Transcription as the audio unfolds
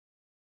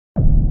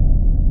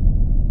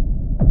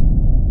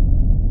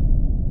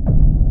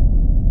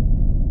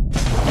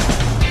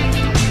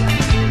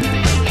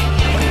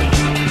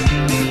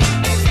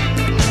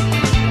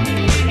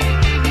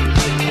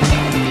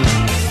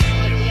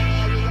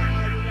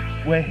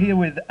We're here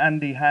with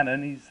Andy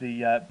Hannan. He's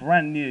the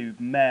brand new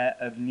Mayor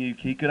of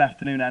Newquay. Good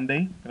afternoon,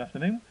 Andy. Good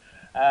afternoon.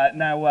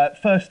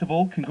 First of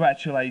all,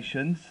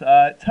 congratulations.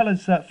 Tell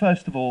us,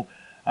 first of all,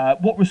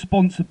 what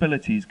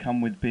responsibilities come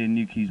with being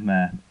Newquay's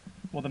Mayor?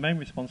 Well, the main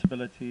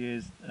responsibility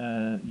is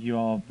you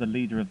are the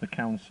leader of the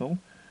council,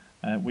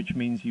 which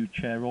means you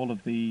chair all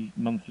of the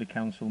monthly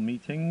council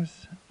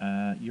meetings.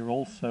 You're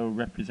also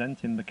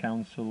representing the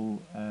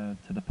council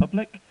to the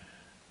public.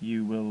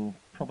 You will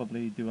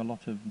probably do a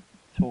lot of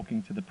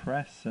talking to the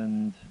press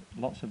and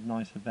lots of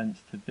nice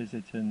events to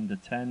visit and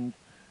attend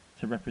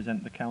to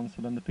represent the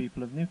council and the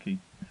people of Newquay.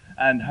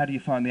 And how do you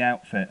find the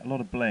outfit? A lot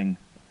of bling.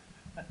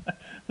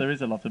 There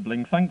is a lot of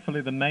bling.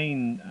 Thankfully, the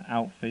main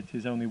outfit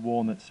is only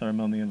worn at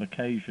ceremonial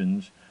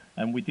occasions,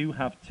 and we do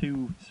have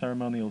two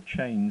ceremonial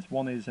chains.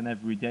 One is an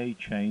everyday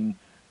chain,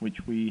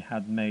 which we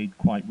had made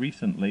quite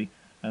recently,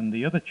 and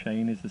the other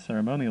chain is the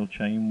ceremonial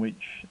chain,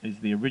 which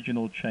is the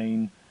original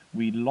chain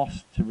we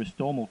lost to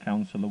Restormal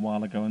Council a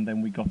while ago, and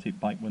then we got it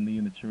back when the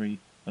Unitary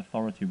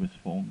Authority was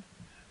formed.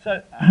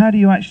 So how do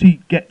you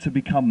actually get to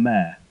become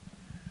Mayor?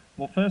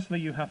 Well, firstly,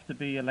 you have to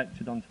be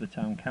elected onto the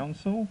Town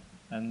Council,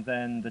 and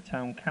then the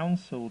Town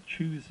Council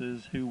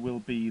chooses who will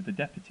be the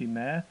Deputy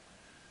Mayor.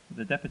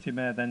 The Deputy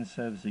Mayor then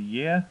serves a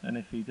year, and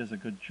if he does a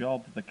good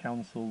job, the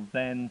Council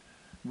then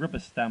rubber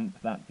stamp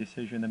that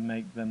decision and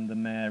make them the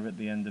Mayor at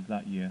the end of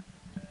that year.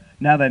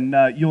 Now then,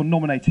 your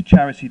nominated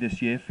charity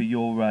this year for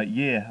your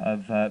year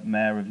of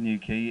Mayor of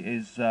Newquay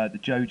is the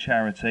Joe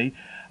charity.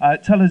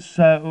 Tell us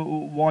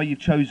why you've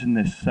chosen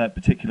this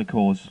particular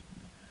cause.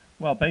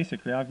 Well,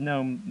 basically, I've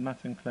known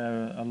Matt and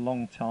Claire a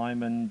long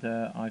time, and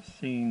I've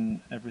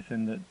seen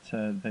everything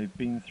that they've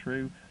been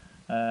through,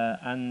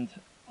 and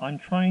I'm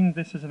trying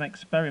this as an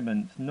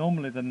experiment.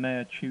 Normally the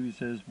Mayor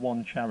chooses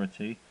one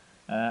charity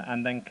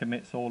and then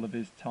commits all of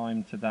his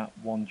time to that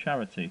one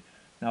charity.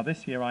 Now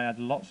this year I had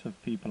lots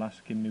of people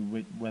asking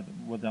me whether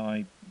would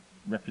I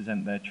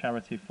represent their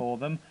charity for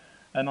them,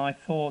 and I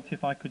thought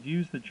if I could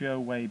use the Joe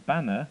Way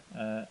banner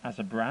as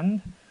a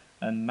brand,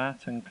 and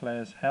Matt and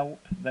Claire's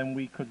help, then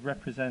we could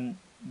represent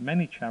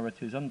many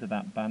charities under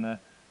that banner,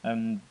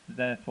 and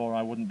therefore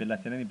I wouldn't be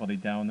letting anybody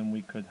down, and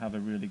we could have a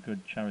really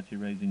good charity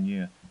raising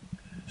year.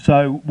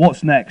 So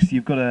what's next?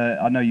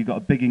 I know you've got a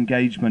big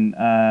engagement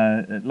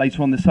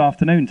later on this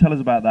afternoon. Tell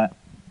us about that.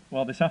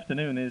 Well, this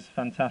afternoon is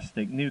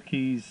fantastic.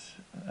 Newquay's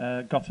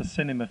got a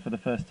cinema for the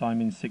first time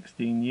in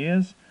 16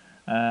 years.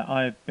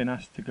 I've been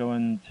asked to go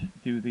and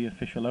do the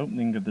official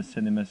opening of the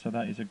cinema, so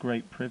that is a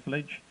great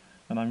privilege,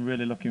 and I'm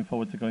really looking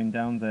forward to going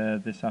down there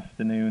this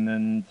afternoon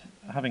and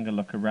having a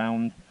look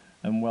around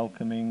and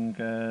welcoming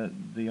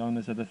the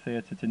owners of the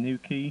theatre to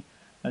Newquay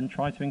and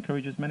try to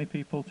encourage as many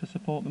people to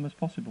support them as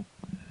possible.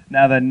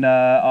 Now then,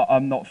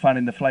 I'm not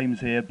fanning the flames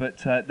here,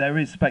 but there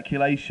is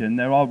speculation,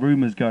 there are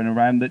rumours going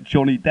around that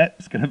Johnny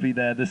Depp's going to be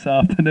there this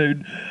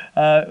afternoon.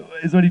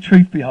 Is there any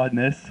truth behind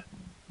this?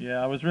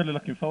 Yeah, I was really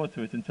looking forward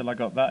to it until I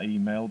got that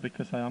email,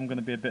 because I am going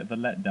to be a bit of a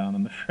letdown,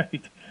 I'm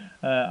afraid.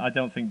 I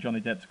don't think Johnny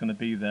Depp's going to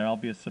be there. I'll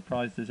be as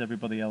surprised as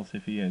everybody else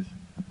if he is.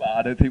 Well,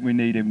 I don't think we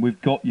need him.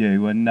 We've got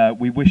you, and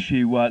we wish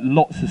you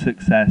lots of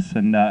success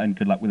and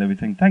good luck with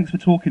everything. Thanks for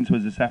talking to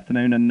us this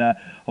afternoon, and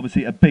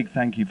obviously a big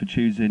thank you for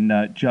choosing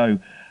Joe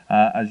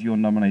as your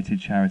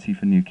nominated charity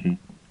for Newquay.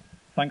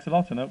 Thanks a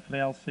lot, and hopefully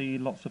I'll see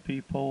lots of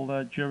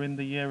people during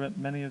the year at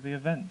many of the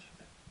events.